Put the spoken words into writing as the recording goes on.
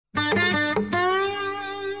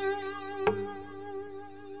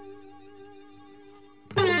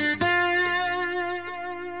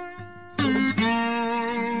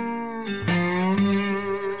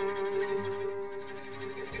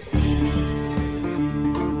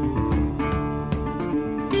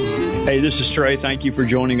Hey, this is Trey. Thank you for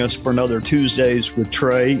joining us for another Tuesdays with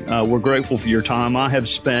Trey. We're grateful for your time. I have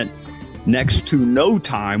spent next to no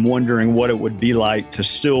time wondering what it would be like to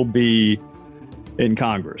still be in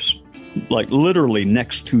Congress. Like literally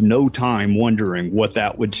next to no time wondering what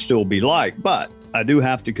that would still be like. But I do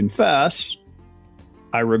have to confess,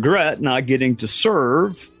 I regret not getting to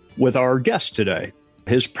serve with our guest today.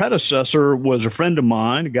 His predecessor was a friend of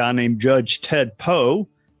mine, a guy named Judge Ted Poe.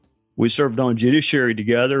 We served on judiciary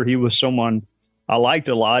together. He was someone I liked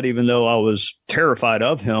a lot, even though I was terrified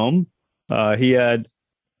of him. He had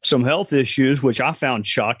some health issues, which I found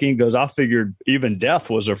shocking because I figured even death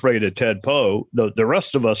was afraid of Ted Poe. The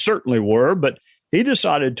rest of us certainly were, but he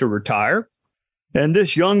decided to retire. And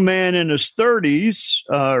this young man in his 30s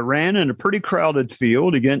ran in a pretty crowded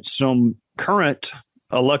field against some current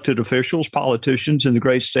elected officials, politicians in the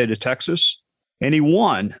great state of Texas, and he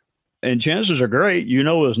won. And chances are great, you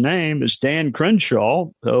know his name is Dan Crenshaw.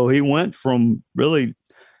 So he went from really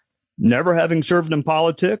never having served in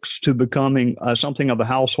politics to becoming something of a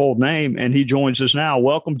household name. And he joins us now.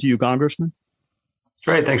 Welcome to you, Congressman.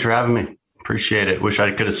 Great. Thanks for having me. Appreciate it. Wish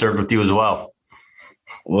I could have served with you as well.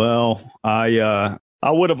 Well, I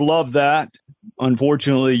would have loved that.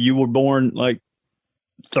 Unfortunately, you were born like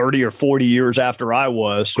 30 or 40 years after I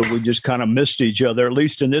was. So we just kind of missed each other, at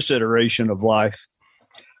least in this iteration of life.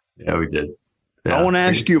 Yeah, we did. Yeah. I want to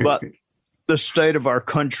ask you about the state of our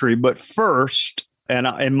country, but first,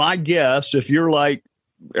 and my guess, if you're like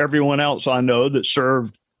everyone else I know that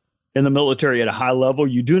served in the military at a high level,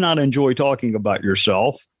 you do not enjoy talking about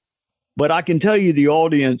yourself. But I can tell you the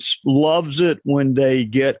audience loves it when they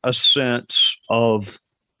get a sense of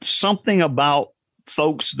something about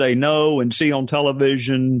folks they know and see on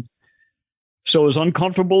television. So as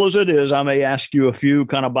uncomfortable as it is, I may ask you a few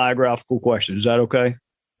kind of biographical questions. Is that okay?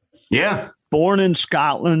 Yeah. Born in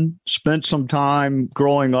Scotland, spent some time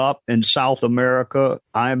growing up in South America.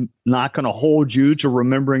 I'm not going to hold you to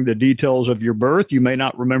remembering the details of your birth. You may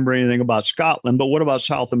not remember anything about Scotland, but what about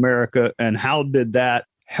South America, and how did that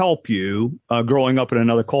help you growing up in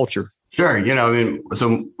another culture? Sure.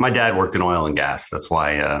 So my dad worked in oil and gas. That's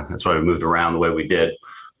why we moved around the way we did.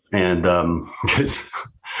 And because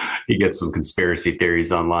you get some conspiracy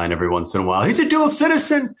theories online every once in a while. He's a dual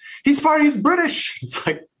citizen. He's British. It's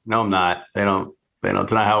like, no, I'm not. They don't,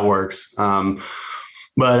 it's not how it works. So I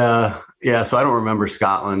don't remember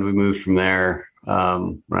Scotland. We moved from there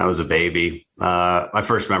when I was a baby. My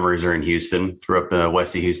first memories are in Houston. Grew up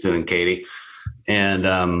west of Houston and Katy. And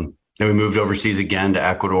then we moved overseas again to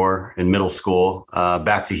Ecuador in middle school,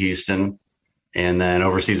 back to Houston, and then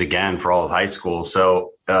overseas again for all of high school.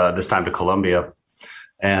 So this time to Colombia.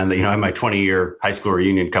 And, I have my 20-year high school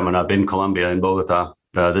reunion coming up in Colombia, in Bogota,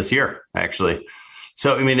 this year, actually.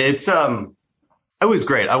 So, it was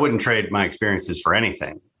great. I wouldn't trade my experiences for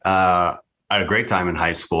anything. I had a great time in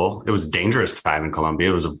high school. It was a dangerous time in Colombia.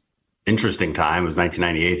 It was an interesting time. It was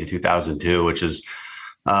 1998 to 2002, which is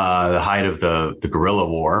the height of the guerrilla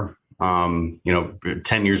war. 10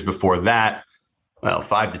 years before that,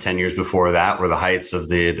 5 to 10 years before that were the heights of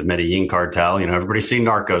the Medellin cartel. Everybody's seen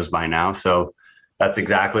Narcos by now. So that's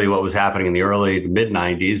exactly what was happening in the early to mid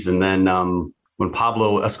 90s. And then when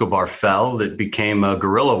Pablo Escobar fell, it became a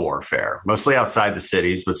guerrilla warfare, mostly outside the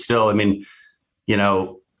cities. But still,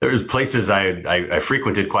 there's places I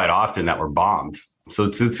frequented quite often that were bombed. So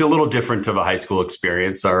it's a little different of a high school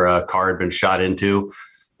experience. Our car had been shot into.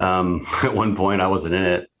 At one point, I wasn't in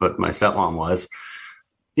it, but my stepmom was.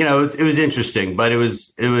 It was interesting, but it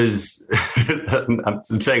was. I'm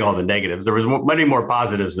saying all the negatives. There was many more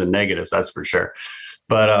positives than negatives, that's for sure.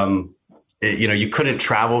 But you couldn't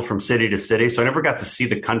travel from city to city, so I never got to see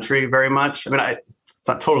the country very much. It's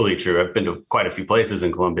not totally true. I've been to quite a few places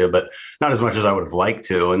in Colombia, but not as much as I would have liked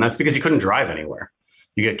to, and that's because you couldn't drive anywhere.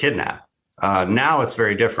 You get kidnapped. Now it's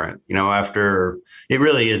very different. After it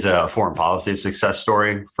really is a foreign policy success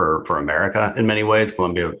story for America in many ways.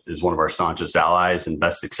 Colombia is one of our staunchest allies and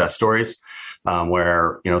best success stories,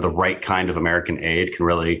 where the right kind of American aid can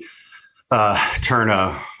really turn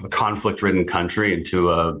a conflict-ridden country into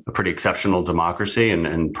a pretty exceptional democracy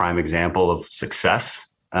and prime example of success.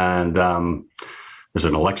 And there's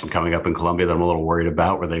an election coming up in Colombia that I'm a little worried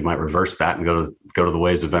about, where they might reverse that and go to the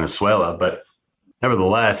ways of Venezuela. But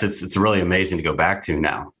nevertheless, it's really amazing to go back to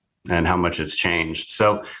now and how much it's changed.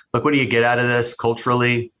 So look, what do you get out of this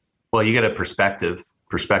culturally? Well, you get a perspective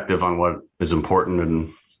on what is important,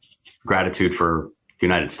 and gratitude for the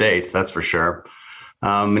United States, that's for sure.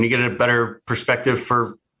 And you get a better perspective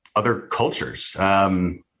for other cultures, how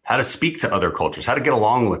to speak to other cultures, how to get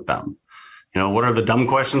along with them. What are the dumb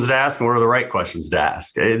questions to ask and what are the right questions to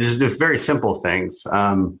ask? It's just very simple things.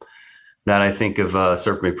 that I think have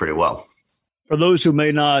served me pretty well. For those who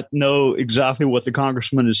may not know exactly what the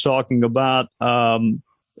congressman is talking about,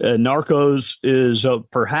 Narcos is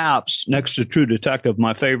perhaps, next to True Detective,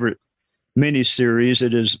 my favorite miniseries.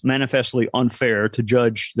 It is manifestly unfair to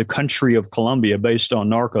judge the country of Colombia based on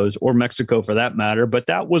Narcos, or Mexico for that matter, but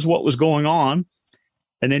that was what was going on.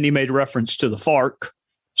 And then he made reference to the FARC.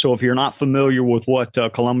 So if you're not familiar with what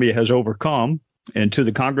Colombia has overcome, and to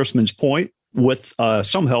the congressman's point, with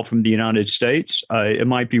some help from the United States, it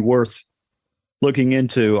might be worth looking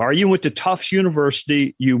into. You went to Tufts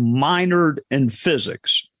University, you minored in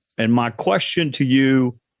physics. And my question to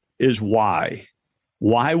you is why?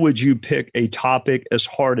 Why would you pick a topic as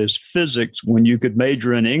hard as physics when you could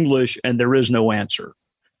major in English and there is no answer?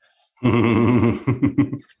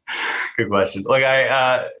 Good question.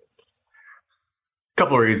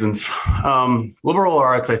 Couple of reasons. Liberal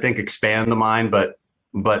arts, I think, expand the mind, but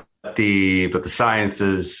the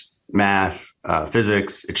sciences, math,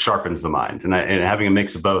 physics, it sharpens the mind, and having a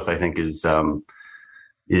mix of both, I think, is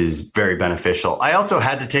very beneficial. I also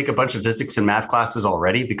had to take a bunch of physics and math classes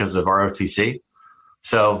already because of ROTC.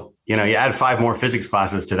 So, you add 5 more physics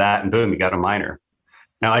classes to that and boom, you got a minor.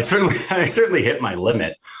 Now, I certainly hit my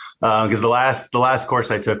limit because the last course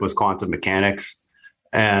I took was quantum mechanics.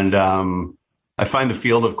 And I find the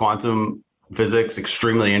field of quantum physics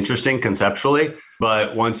extremely interesting conceptually.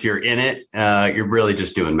 But once you're in it, you're really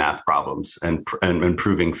just doing math problems and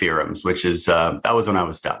proving theorems, which is that was when I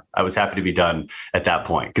was done. I was happy to be done at that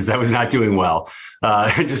point because I was not doing well.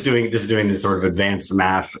 Just doing this sort of advanced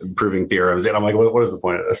math, proving theorems, and I'm like, what is the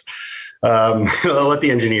point of this? I'll let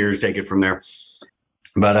the engineers take it from there.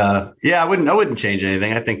 But I wouldn't change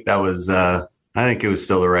anything. I think it was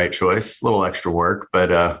still the right choice. A little extra work,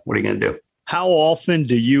 but what are you going to do? How often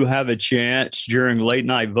do you have a chance during late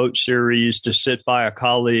night vote series to sit by a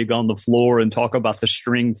colleague on the floor and talk about the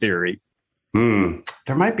string theory?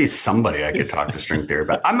 There might be somebody I could talk to string theory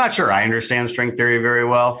about. I'm not sure I understand string theory very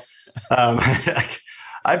well.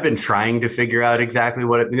 I've been trying to figure out exactly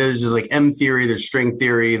what there's just like M theory, there's string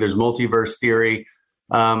theory, there's multiverse theory.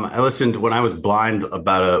 I listened when I was blind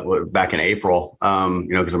back in April,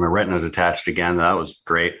 because my retina detached again. That was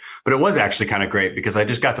great. But it was actually kind of great because I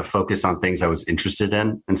just got to focus on things I was interested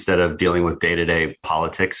in instead of dealing with day-to-day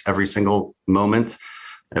politics every single moment,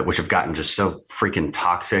 which have gotten just so freaking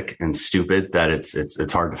toxic and stupid that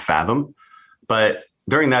it's hard to fathom. But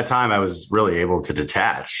during that time, I was really able to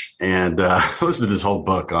detach and listen to this whole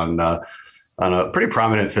book on a pretty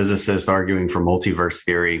prominent physicist arguing for multiverse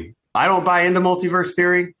theory. I don't buy into multiverse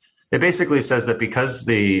theory. It basically says that because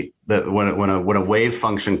when a wave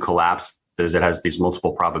function collapses, it has these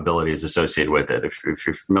multiple probabilities associated with it. If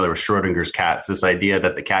you're familiar with Schrodinger's cats, this idea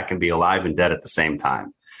that the cat can be alive and dead at the same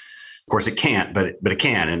time. Of course, it can't, but it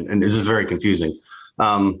can, and this is very confusing.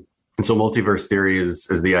 And so multiverse theory is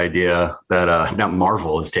the idea that now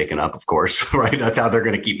Marvel has taken up, of course, right? That's how they're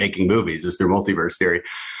going to keep making movies, is through multiverse theory.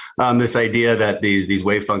 This idea that these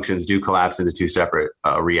wave functions do collapse into 2 separate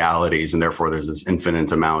realities, and therefore there's this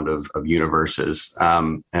infinite amount of universes.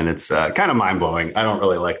 And it's kind of mind blowing. I don't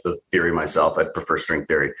really like the theory myself. I'd prefer string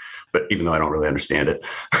theory, but even though I don't really understand it.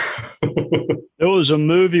 There was a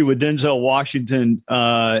movie with Denzel Washington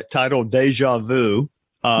titled Deja Vu.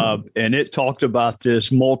 And it talked about this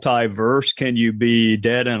multiverse. Can you be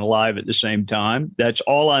dead and alive at the same time? That's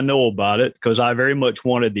all I know about it because I very much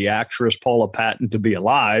wanted the actress Paula Patton to be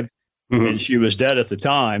alive, and she was dead at the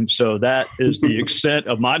time. So that is the extent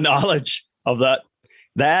of my knowledge of that.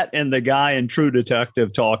 That and the guy in True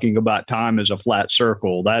Detective talking about time as a flat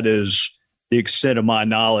circle. That is the extent of my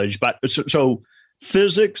knowledge. But so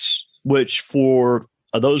physics, which for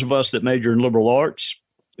those of us that major in liberal arts,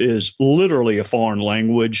 is literally a foreign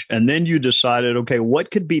language. And then you decided, okay, what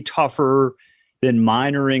could be tougher than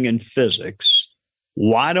minoring in physics?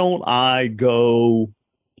 Why don't I go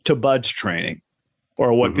to BUDS training,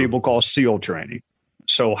 or what people call SEAL training?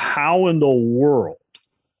 So how in the world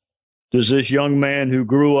does this young man who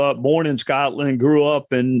born in Scotland, grew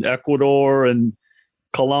up in Ecuador and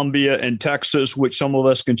Colombia and Texas, which some of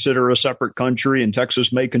us consider a separate country, and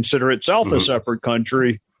Texas may consider itself a separate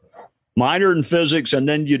country, minor in physics, and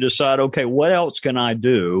then you decide, okay, what else can I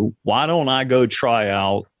do? Why don't I go try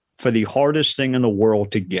out for the hardest thing in the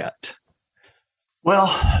world to get? Well,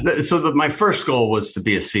 so my first goal was to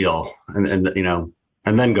be a SEAL, and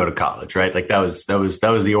then go to college, right? Like that was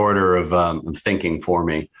the order of thinking for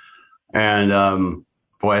me. And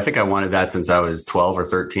I think I wanted that since I was 12 or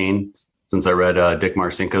 13. Since I read Dick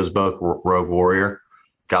Marcinko's book Rogue Warrior.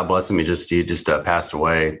 God bless him, he just passed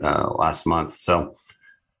away last month. So.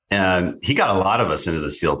 And he got a lot of us into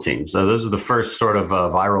the SEAL team. So those are the first sort of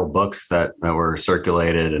viral books that were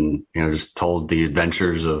circulated and, just told the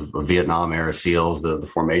adventures of Vietnam era SEALs, the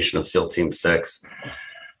formation of SEAL Team 6.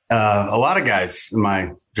 A lot of guys in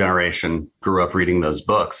my generation grew up reading those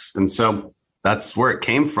books. And so that's where it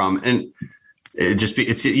came from. And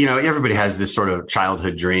everybody has this sort of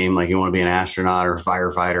childhood dream, like you want to be an astronaut or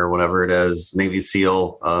firefighter or whatever it is, Navy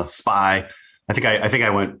SEAL, spy. I think I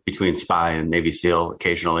went between spy and Navy SEAL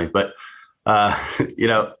occasionally, but but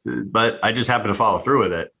I just happened to follow through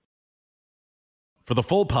with it. For the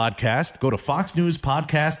full podcast, go to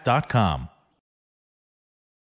foxnewspodcast.com.